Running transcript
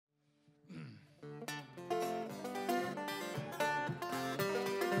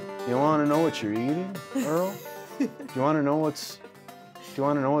You want to know what you're eating, Earl? Do you want to know what's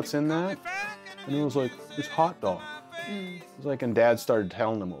in that? And he was like, it's hot dog. It was like, and Dad started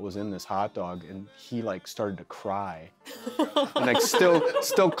telling him what was in this hot dog, and he like started to cry. And like still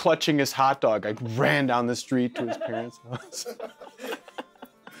clutching his hot dog, like ran down the street to his parents' house.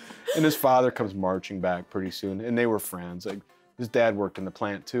 And his father comes marching back pretty soon, and they were friends. Like his dad worked in the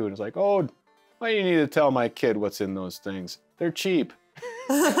plant too, and it's like, oh, why do you need to tell my kid what's in those things? They're cheap.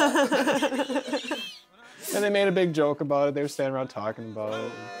 And they made a big joke about it. They were standing around talking about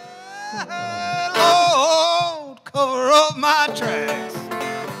it. Lord, cover up my tracks.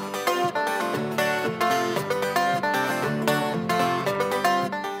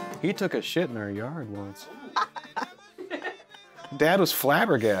 He took a shit in our yard once. Dad was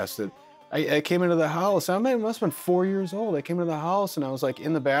flabbergasted. I came into the house. I must have been 4 years old. I came into the house and I was like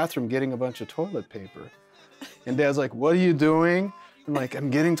in the bathroom getting a bunch of toilet paper. And Dad's like, what are you doing? I'm like, I'm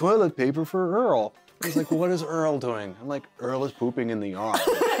getting toilet paper for Earl. He's like, what is Earl doing? I'm like, Earl is pooping in the yard.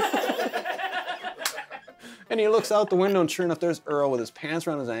 And he looks out the window and sure enough, there's Earl with his pants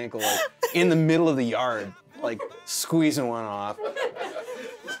around his ankle, like in the middle of the yard, like squeezing one off.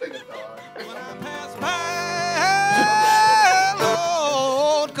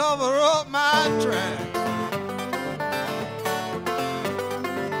 Lord, cover up my tracks.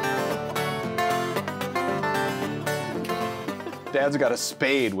 Dad's got a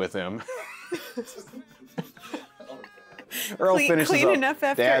spade with him. Earl finishes clean up. enough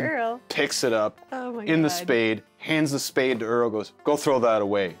after Dad Earl. picks it up Oh the spade, hands the spade to Earl, goes, go throw that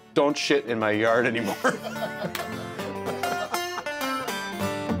away. Don't shit in my yard anymore. Oh,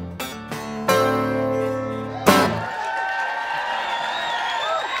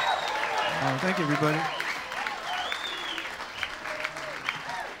 thank you, everybody.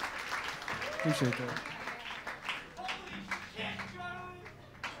 Appreciate that.